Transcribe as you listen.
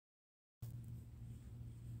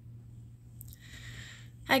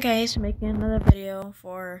Hi guys, making another video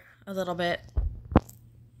for a little bit.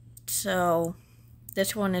 So,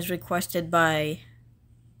 this one is requested by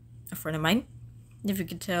a friend of mine. If you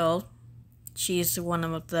could tell, she's one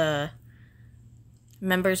of the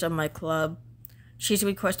members of my club. She's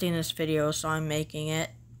requesting this video, so I'm making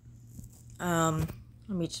it. Let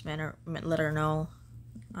me just let her know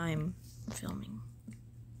I'm filming.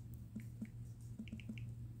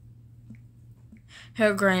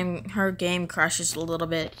 Her game crashes a little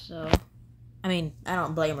bit, so I mean, I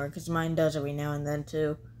don't blame her because mine does every now and then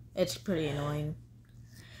too. It's pretty annoying.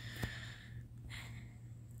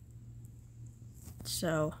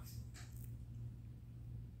 So,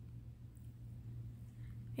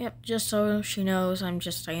 yep, just so she knows, I'm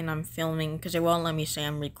just saying I'm filming because it won't let me say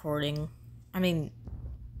I'm recording. I mean,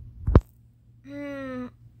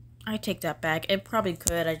 I take that back. It probably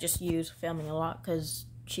could. I just use filming a lot because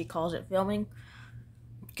she calls it filming.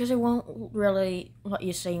 Because it won't really let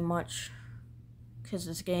you say much. Because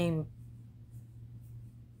this game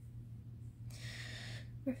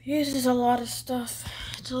refuses a lot of stuff.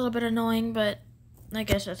 It's a little bit annoying, but I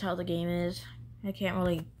guess that's how the game is. I can't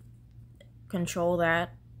really control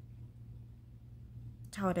that.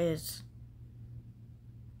 That's how it is.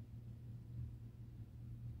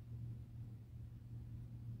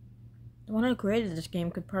 The one who created this game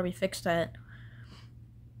could probably fix that.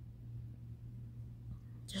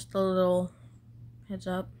 Just a little heads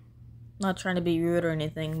up. Not trying to be rude or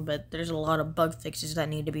anything, but there's a lot of bug fixes that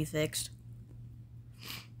need to be fixed.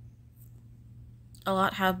 A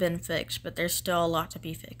lot have been fixed, but there's still a lot to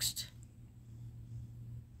be fixed.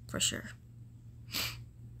 For sure.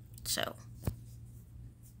 So.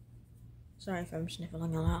 Sorry if I'm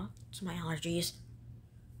sniffling a lot. It's my allergies.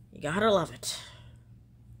 You gotta love it.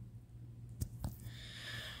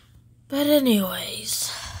 But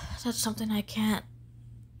anyways, that's something I can't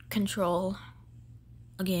control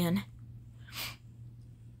again.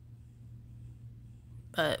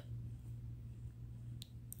 But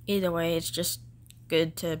either way, it's just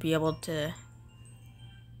good to be able to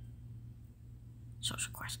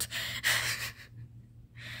social request.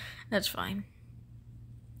 That's fine.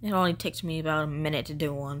 It only takes me about a minute to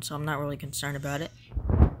do one, so I'm not really concerned about it.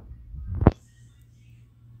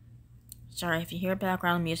 Sorry if you hear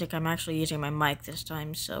background music, I'm actually using my mic this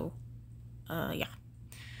time, so yeah.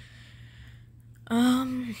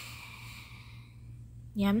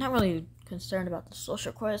 Yeah, I'm not really concerned about the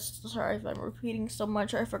social quests. Sorry if I'm repeating so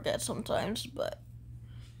much, I forget sometimes, but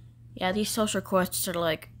yeah, these social quests are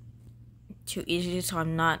like too easy, so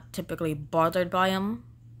I'm not typically bothered by them,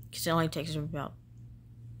 because it only takes me about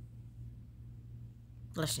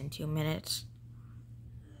less than 2 minutes.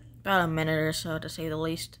 About a minute or so, to say the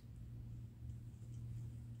least.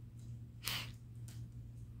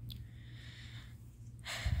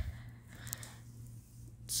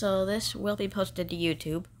 So this will be posted to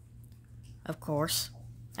YouTube, of course.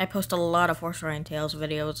 I post a lot of Horse Riding Tales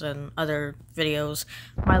videos and other videos.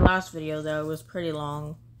 My last video, though, was pretty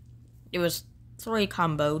long. It was 3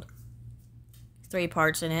 comboed. 3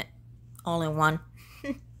 parts in it. All in one.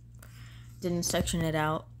 Didn't section it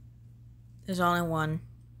out. There's all in one.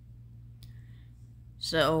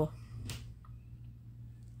 So,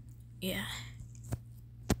 yeah.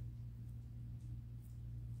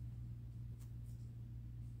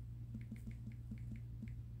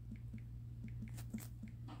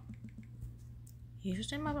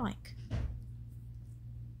 Using my mic.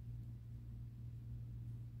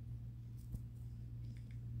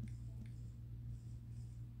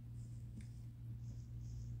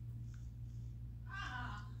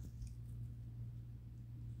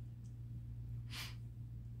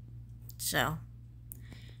 So,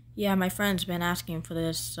 yeah, my friend's been asking for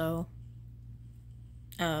this, so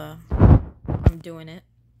I'm doing it.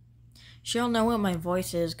 She'll know what my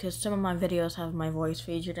voice is, because some of my videos have my voice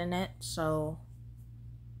featured in it, so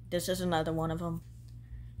this is another one of them.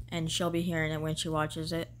 And she'll be hearing it when she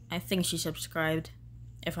watches it. I think she's subscribed,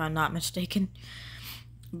 if I'm not mistaken.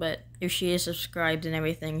 But if she is subscribed and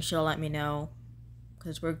everything, she'll let me know.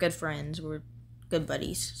 Because we're good friends, we're good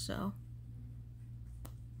buddies, so.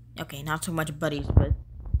 Okay, not so much buddies, but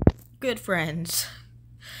good friends.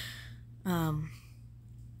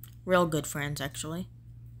 Real good friends, actually.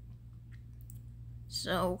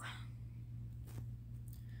 So,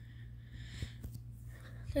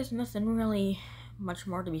 there's nothing really much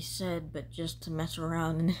more to be said, but just to mess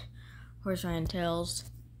around in Horse Riding Tales.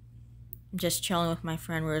 I'm just chilling with my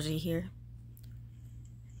friend Rosie here.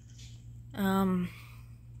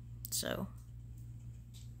 So.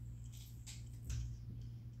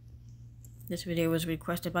 This video was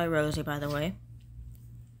requested by Rosie, by the way.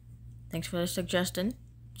 Thanks for the suggestion.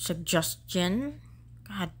 God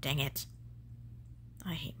God dang it.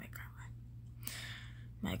 I hate my grammar.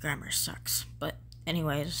 My grammar sucks. But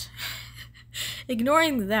anyways,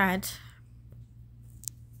 ignoring that,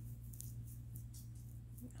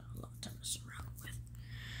 a lot to mess around with.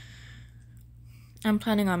 I'm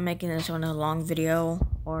planning on making this one a long video,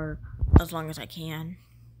 or as long as I can.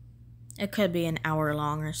 It could be an hour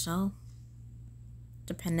long or so,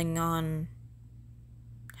 depending on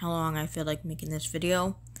how long I feel like making this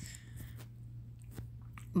video.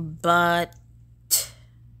 But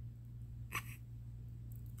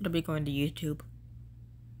it'll be going to YouTube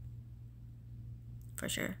for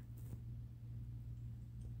sure.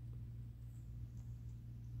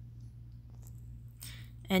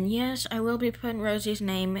 And yes, I will be putting Rosie's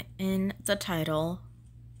name in the title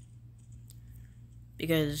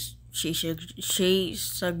because she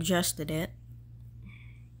suggested it.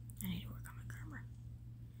 I need to work on my grammar.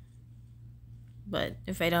 But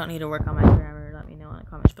if I don't need to work on my grammar, let me know in the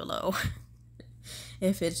comments below.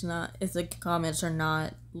 if the comments are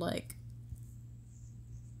not like,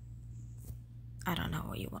 I don't know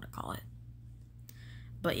what you want to call it.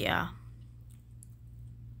 But yeah.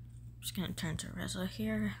 I'm just gonna turn to Reza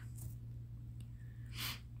here.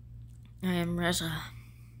 I am Reza.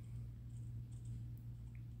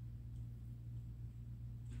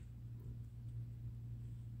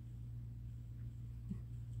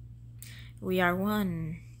 We are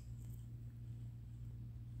one.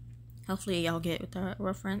 Hopefully y'all get that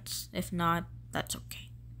reference. If not, that's okay.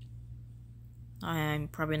 I'm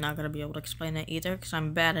probably not gonna be able to explain it either because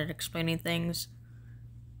I'm bad at explaining things.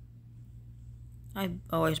 I've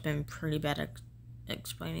always been pretty bad at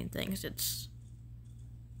explaining things. It's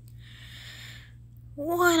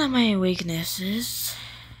one of my weaknesses,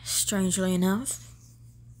 strangely enough.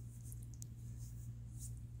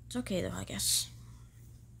 It's okay though, I guess.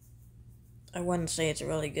 I wouldn't say it's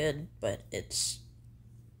really good, but it's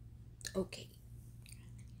okay.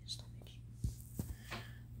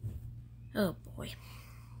 Oh boy.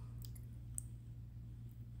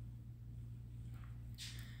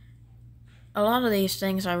 A lot of these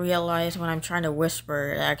things I realize when I'm trying to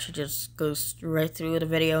whisper, it actually just goes right through the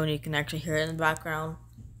video and you can actually hear it in the background.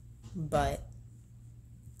 But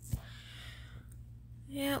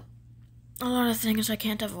yep, a lot of things I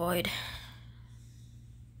can't avoid.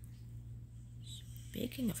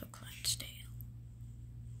 Speaking of a Clydesdale.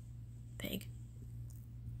 Pig.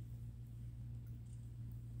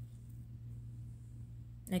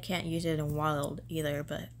 I can't use it in wild either,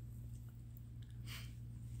 but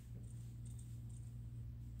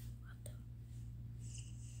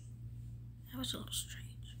that was a little strange.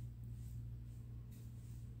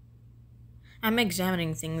 I'm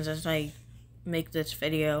examining things as I make this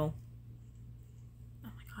video.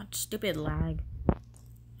 Oh my god, stupid lag.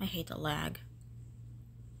 I hate the lag.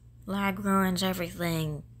 Lag ruins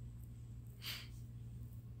everything.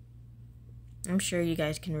 I'm sure you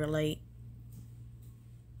guys can relate.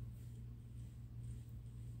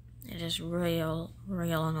 It is real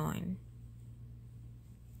annoying.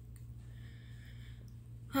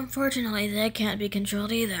 Unfortunately, that can't be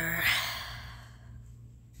controlled either.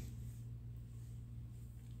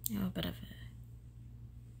 A bit of a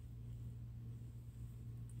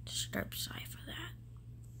disturbed sigh for that.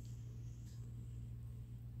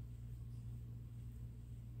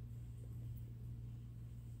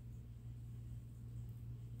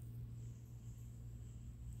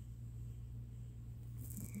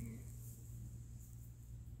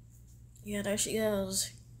 Yeah, there she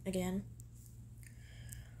goes again.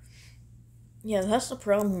 Yeah, that's the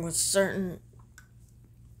problem with certain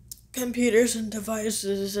computers and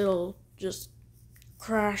devices. It'll just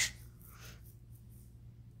crash.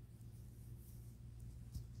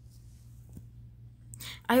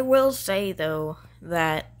 I will say, though,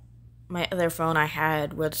 that my other phone I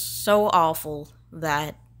had was so awful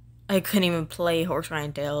that I couldn't even play Horse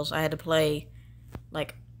Riding Tales. I had to play,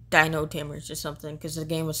 like, Dino Tamers or something, because the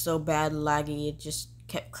game was so bad, laggy, it just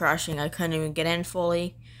kept crashing. I couldn't even get in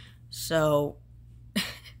fully. So,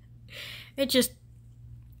 it's just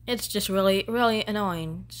really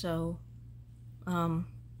annoying. So, well,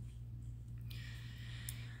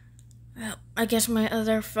 I guess my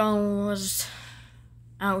other phone was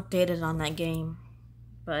outdated on that game,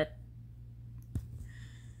 but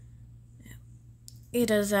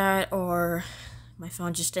either that or my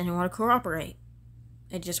phone just didn't want to cooperate.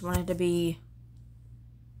 It just wanted to be,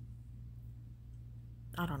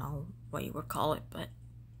 I don't know what you would call it, but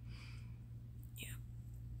yeah.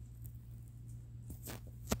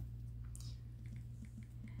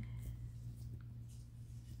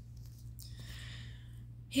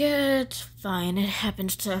 Yeah, it's fine. It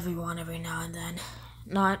happens to everyone every now and then.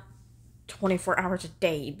 Not 24 hours a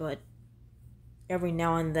day, but every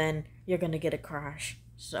now and then you're gonna get a crash.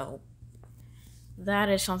 So that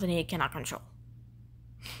is something you cannot control.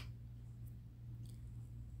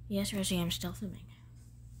 Yes, Rosie, I'm still filming.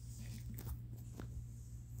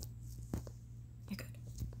 You're good.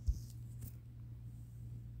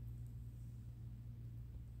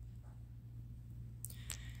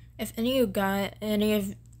 If any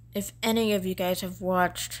of you guys have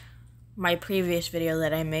watched my previous video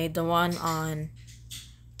that I made, the one on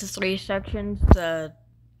the 3 sections, the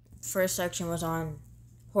first section was on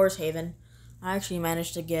Horsehaven. I actually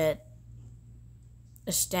managed to get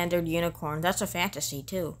a standard unicorn. That's a fantasy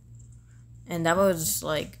too. And that was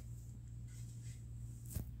like,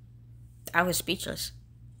 I was speechless.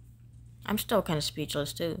 I'm still kind of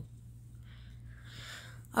speechless too.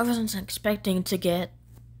 I wasn't expecting to get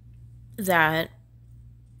that.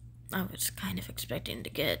 I was kind of expecting to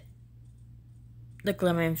get the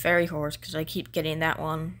Glimmering Fairy Horse because I keep getting that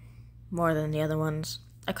one more than the other ones.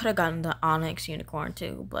 I could have gotten the Onyx Unicorn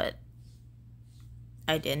too, but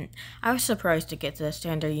I didn't. I was surprised to get the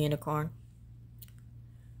standard unicorn.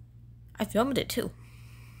 I filmed it too.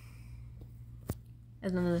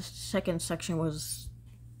 And then the second section was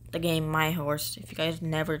the game My Horse. If you guys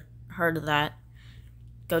never heard of that,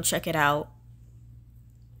 go check it out.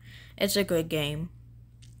 It's a good game.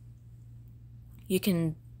 You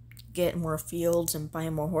can get more fields and buy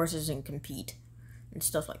more horses and compete and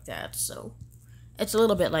stuff like that. So it's a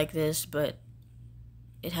little bit like this, but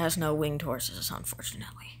it has no winged horses,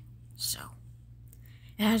 unfortunately. So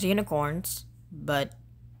it has unicorns, but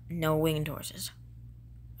no winged horses.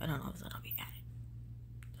 I don't know if that'll be added.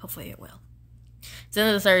 Hopefully it will.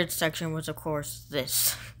 Then the third section was, of course,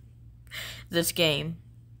 this game.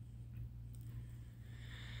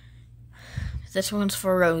 This one's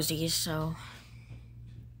for Rosie, so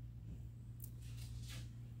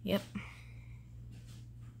yep.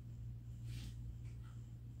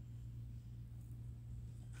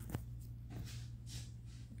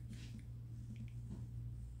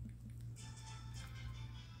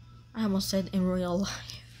 I almost said in real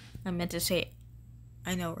life. I meant to say,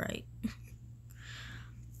 I know, right?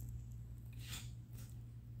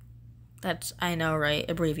 That's I know, right?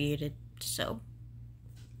 Abbreviated. So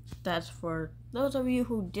that's for those of you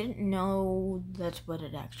who didn't know. That's what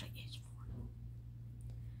it actually is for.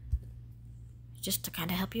 Just to kind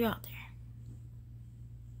of help you out there.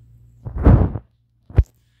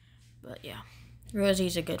 But yeah,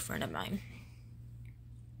 Rosie's a good friend of mine.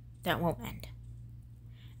 That won't end.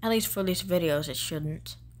 At least for these videos, it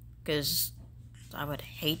shouldn't. Because I would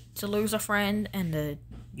hate to lose a friend and a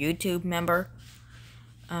YouTube member.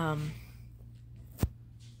 Well,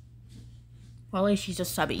 at least she's a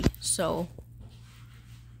subby, so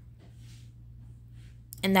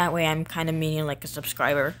in that way, I'm kind of meaning like a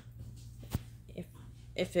subscriber.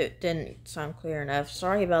 If it didn't sound clear enough,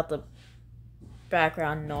 sorry about the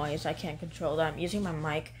background noise. I can't control that. I'm using my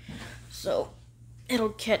mic, so it'll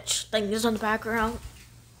catch things on the background.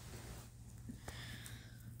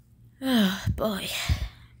 Oh, boy.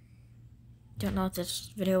 Don't know if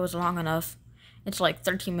this video was long enough. It's like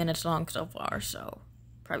 13 minutes long so far, so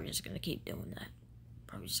probably just gonna keep doing that.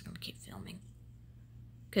 Probably just gonna keep filming.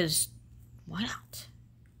 Because, why not?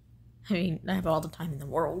 I mean, I have all the time in the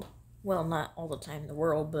world. Well, not all the time in the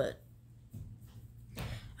world, but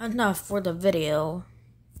enough for the video.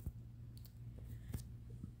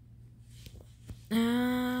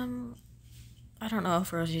 I don't know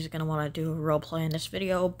if Rosie's gonna want to do a roleplay in this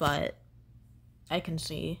video, but I can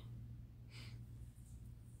see.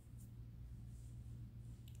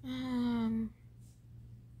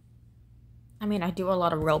 I mean, I do a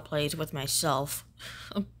lot of roleplays with myself,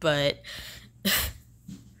 but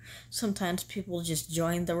sometimes people just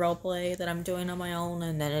join the roleplay that I'm doing on my own,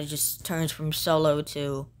 and then it just turns from solo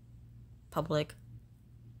to public.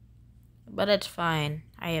 But it's fine.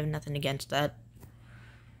 I have nothing against that.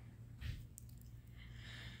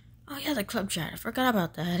 Oh yeah, the club chat. I forgot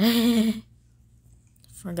about that.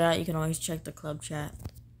 Forgot you can always check the club chat.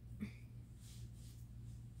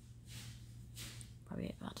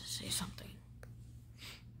 Probably about to say something.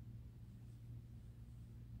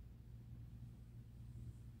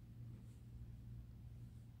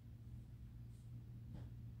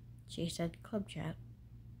 She said club chat.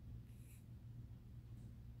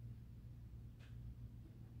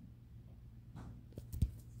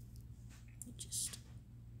 Just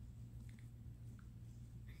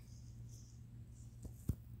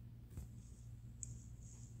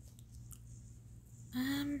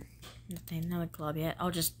nothing, no club yet. I'll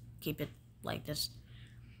just keep it like this.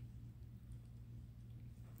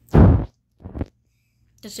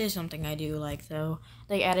 This is something I do like, though.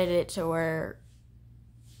 They added it to where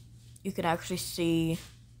you could actually see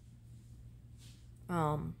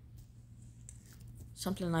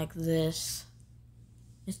something like this.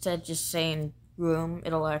 Instead of just saying room,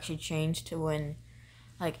 it'll actually change to when,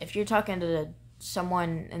 like, if you're talking to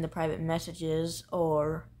someone in the private messages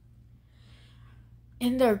or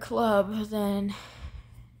in their club, then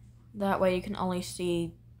that way you can only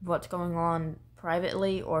see what's going on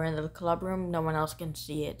privately, or in the club room, no one else can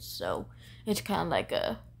see it. So it's kind of like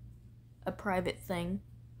a private thing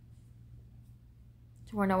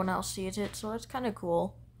to where no one else sees it. So it's kind of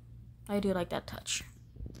cool. I do like that touch.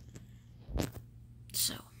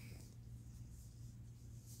 So.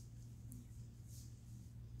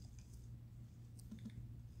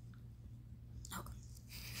 Okay.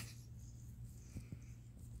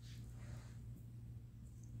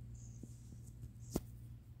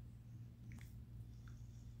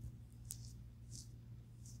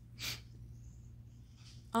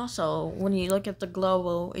 Also, when you look at the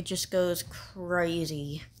global, it just goes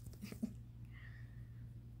crazy.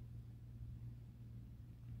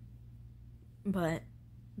 But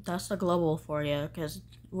that's the global for you, because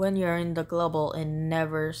when you're in the global, it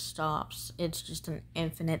never stops. It's just an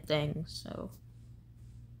infinite thing, so.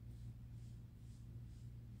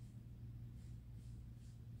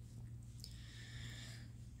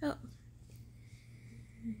 Oh.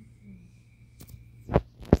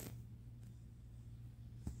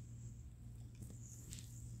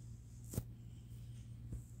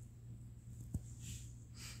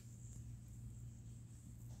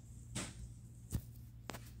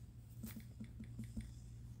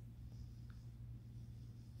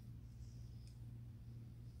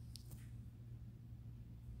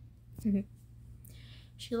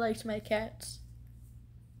 She likes my cats.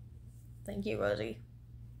 Thank you, Rosie.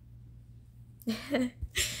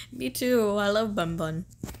 Me too. I love Bun Bun.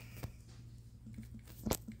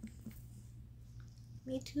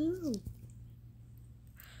 Me too.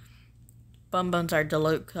 Bun Buns are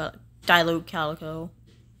dilute calico.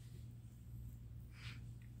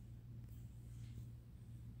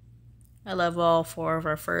 I love all 4 of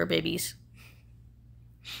our fur babies.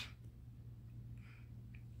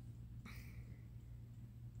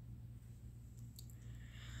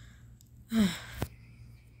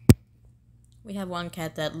 We have one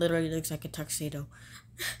cat that literally looks like a tuxedo.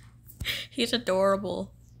 He's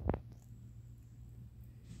adorable.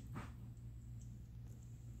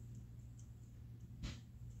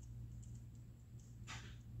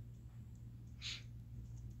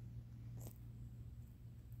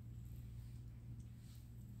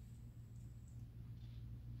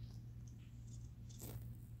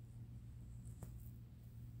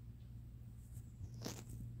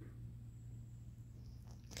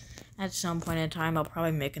 At some point in time, I'll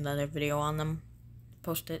probably make another video on them.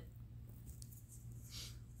 Post it.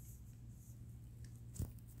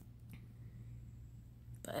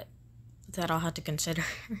 But that I'll have to consider.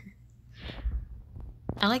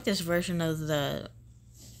 I like this version of the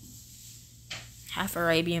half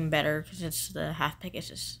Arabian better because it's the half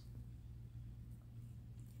Pegasus.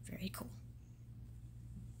 Very cool.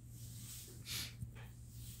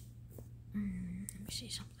 Let me see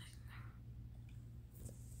something.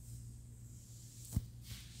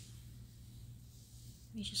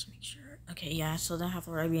 Let me just make sure. Okay, yeah, so the half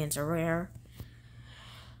Arabians are rare.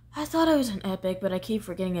 I thought it was an epic, but I keep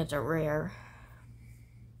forgetting it's a rare.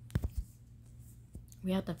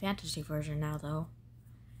 We have the fantasy version now, though.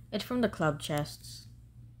 It's from the club chests.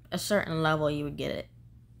 A certain level, you would get it.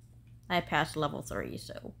 I passed level 3,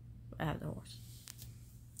 so I have the horse.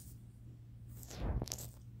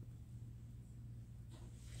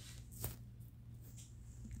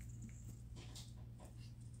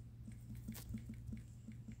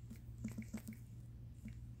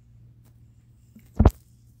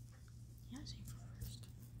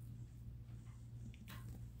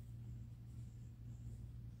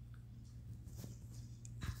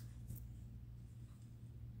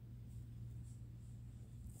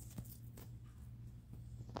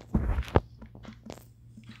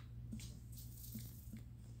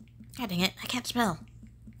 God dang it, I can't spell.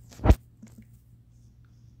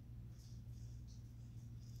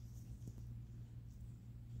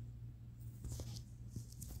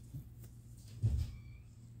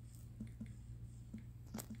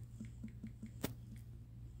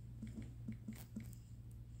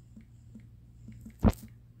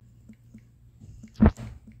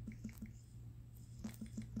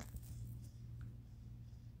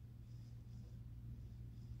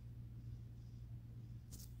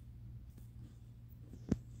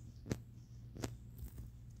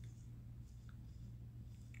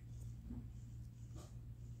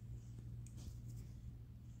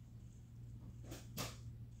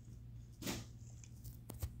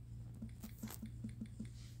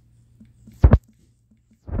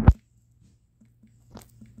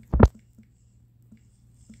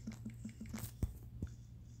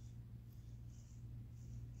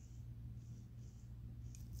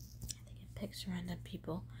 likes random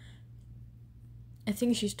people. I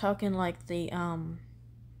think she's talking like the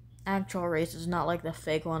actual races, not like the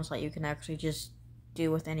fake ones that you can actually just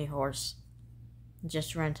do with any horse.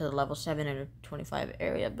 Just run to the level 7 and 25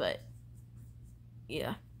 area, but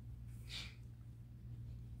yeah.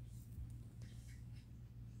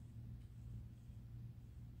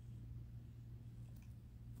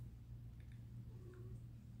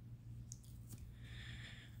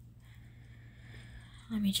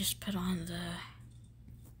 Let me just put on the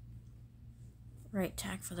right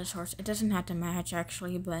tag for this horse. It doesn't have to match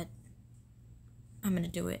actually, but I'm gonna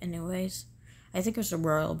do it anyways. I think it was the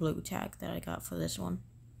royal blue tag that I got for this one.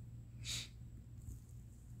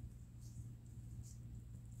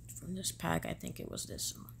 From this pack, I think it was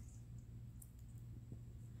this one.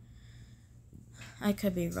 I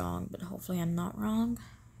could be wrong, but hopefully I'm not wrong,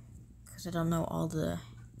 because I don't know all the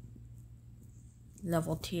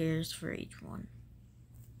level tiers for each one.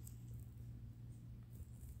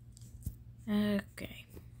 Okay,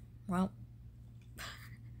 well,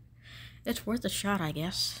 it's worth a shot, I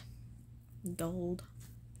guess. Gold.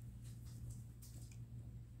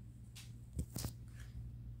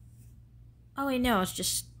 Oh wait, no, it's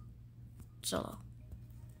just solo.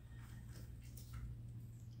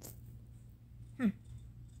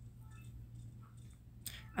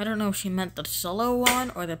 I don't know if she meant the solo one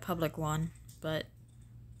or the public one, but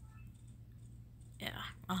yeah,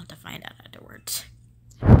 I'll have to find out afterwards.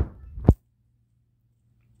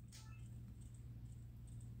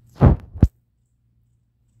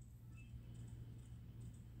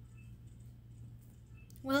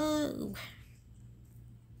 Whoa.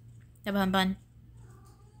 The bun bun.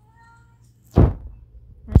 Wanna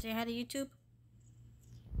say hi to YouTube?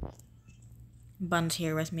 Bun's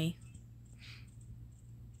here with me.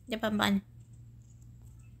 The bun bun.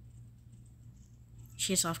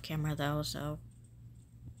 She's off camera though, so.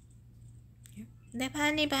 The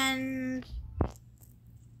bunny buns.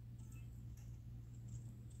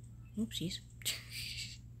 Oopsies.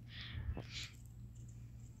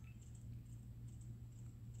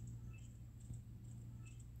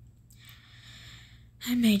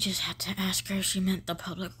 I may just have to ask her if she meant the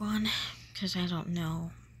public one, because I don't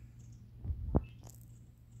know.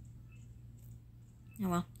 Oh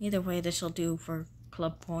well, either way, this will do for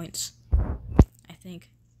club points, I think.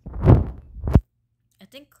 I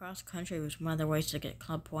think cross country was one of the ways to get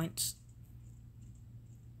club points.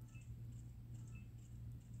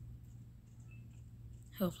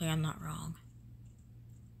 Hopefully I'm not wrong.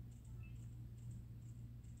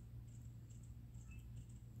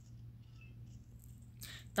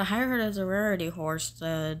 The higher it is a rarity horse,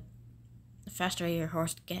 the faster your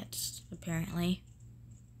horse gets, apparently.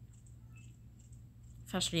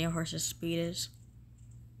 Faster your horse's speed is.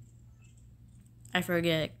 I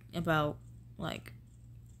forget about, like,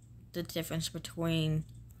 the difference between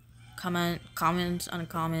commons,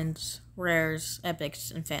 uncommons, rares,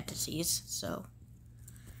 epics, and fantasies, so.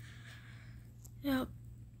 Yep.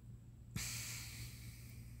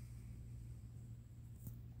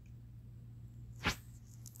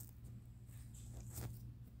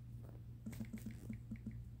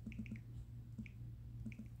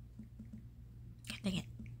 Dang it.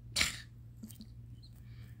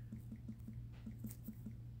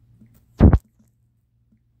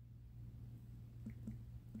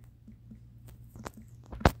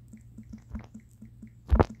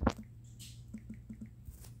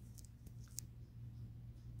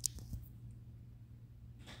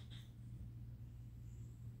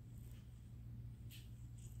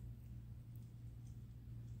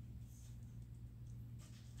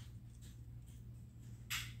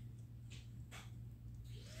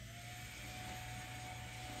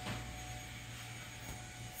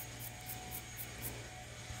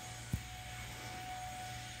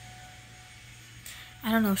 I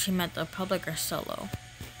don't know if she meant the public or solo.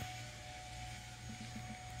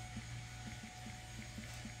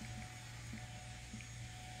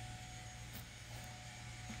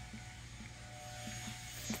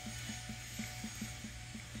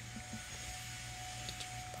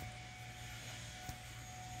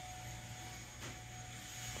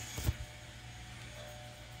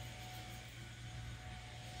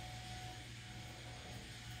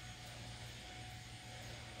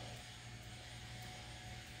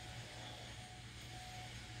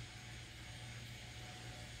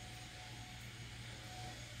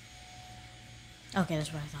 Okay,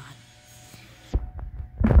 that's what I thought.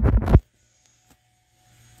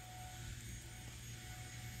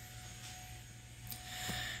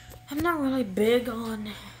 I'm not really big on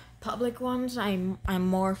public ones. I'm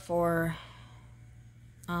more for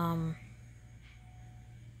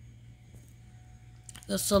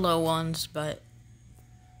the solo ones, but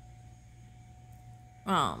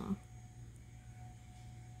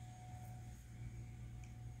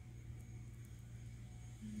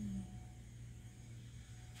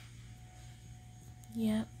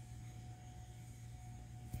yeah.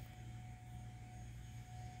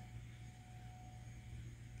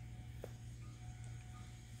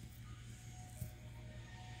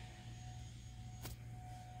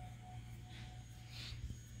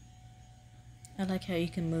 I like how you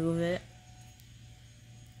can move it.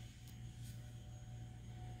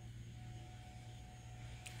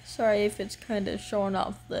 Sorry if it's kind of showing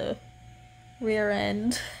off the rear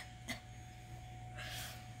end.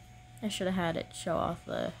 I should have had it show off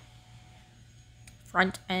the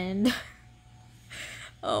front end.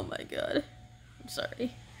 Oh my god. I'm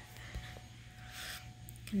sorry.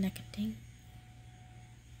 Connecting.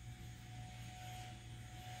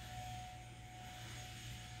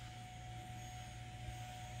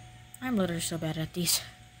 I'm literally so bad at these.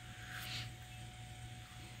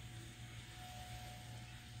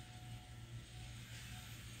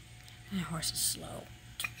 My horse is slow.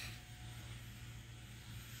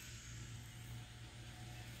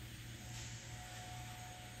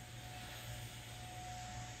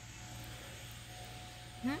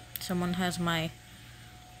 Someone has my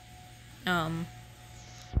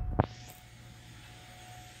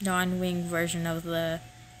non-wing version of the,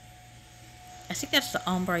 I think that's the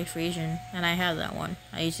Ombre Frisian, and I have that one.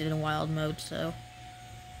 I used it in wild mode, so.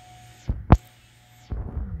 Oh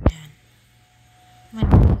man. My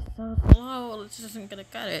horse is so slow, this isn't gonna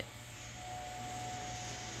cut it.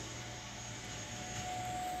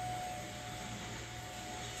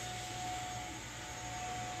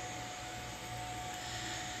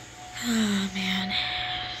 Oh man.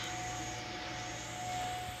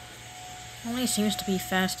 Only seems to be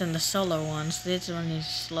fast in the solo ones. This one is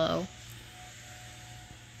slow.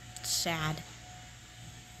 It's sad.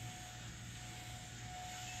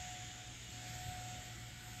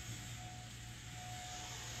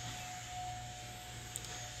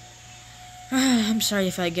 I'm sorry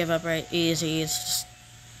if I give up right easy. It's just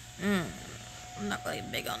I'm not really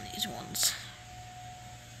big on these ones.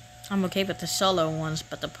 I'm okay with the solo ones,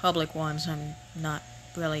 but the public ones I'm not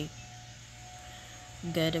really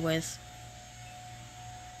good with.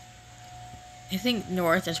 I think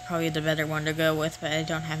North is probably the better one to go with, but I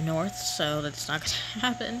don't have North, so that's not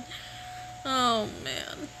gonna happen. Oh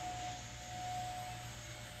man.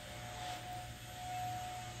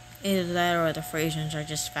 Either that or the Frisians are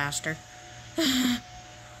just faster.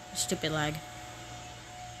 Stupid lag.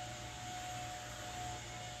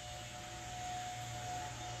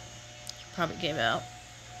 Probably gave out.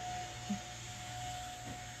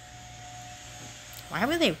 Why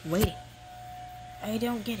were they waiting? I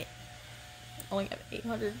don't get it. I only have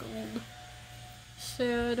 800 gold.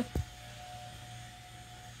 Sad.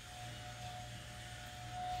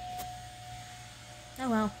 Oh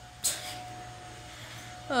well.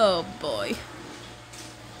 Oh boy.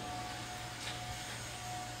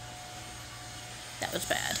 That was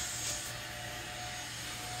bad.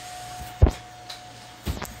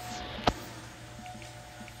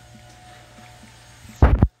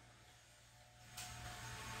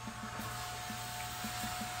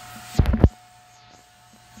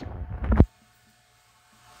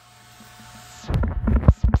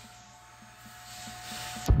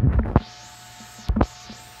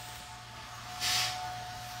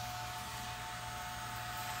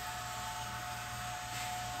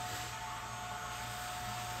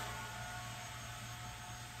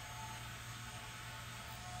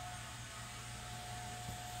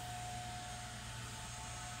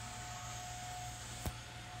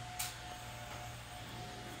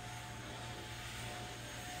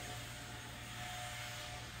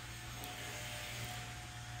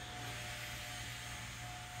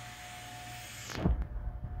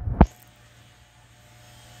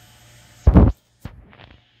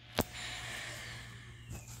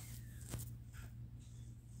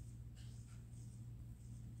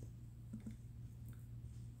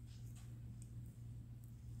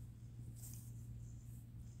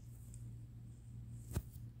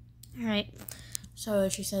 Alright, so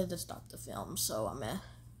she said to stop the film, so I'm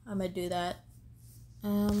gonna do that.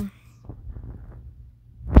 Let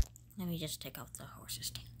me just take off the horse's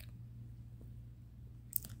tank.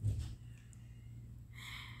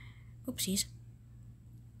 Oopsies.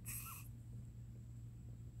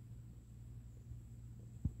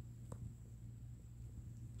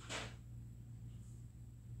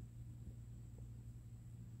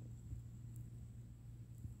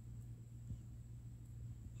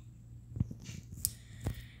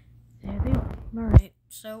 There we go. Alright,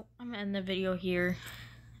 so I'm gonna end the video here.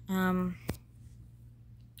 I'm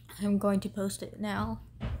going to post it now.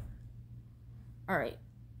 Alright.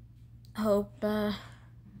 Hope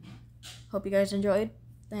you guys enjoyed.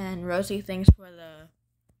 And Rosie, thanks for the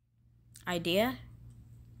idea.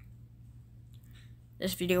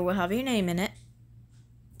 This video will have your name in it.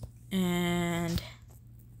 And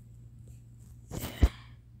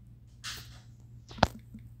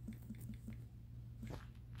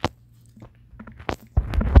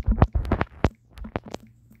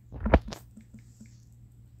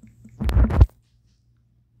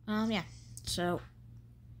yeah. So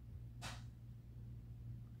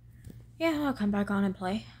yeah, I'll come back on and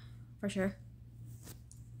play for sure.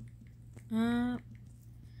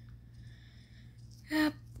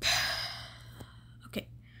 Yep. Okay.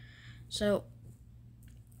 So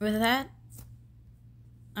with that,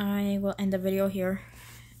 I will end the video here.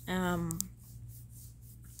 And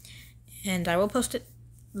I will post it.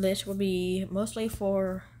 This will be mostly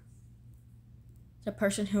for the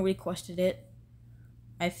person who requested it.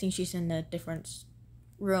 I think she's in a different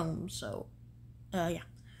room, so yeah.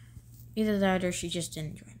 Either that or she just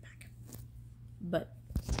didn't join back. But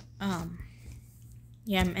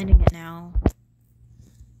yeah, I'm ending it now.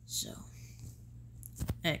 So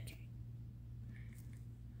okay.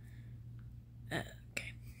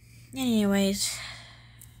 Okay. Anyways,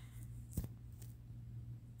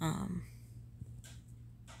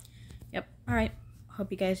 yep. All right.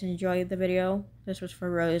 Hope you guys enjoyed the video. This was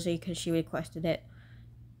for Rosie because she requested it,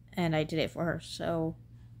 and I did it for her. So,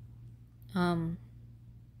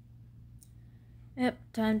 yep.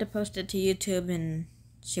 Time to post it to YouTube and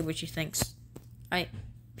see what she thinks. All right.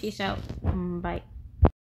 Peace out. Bye.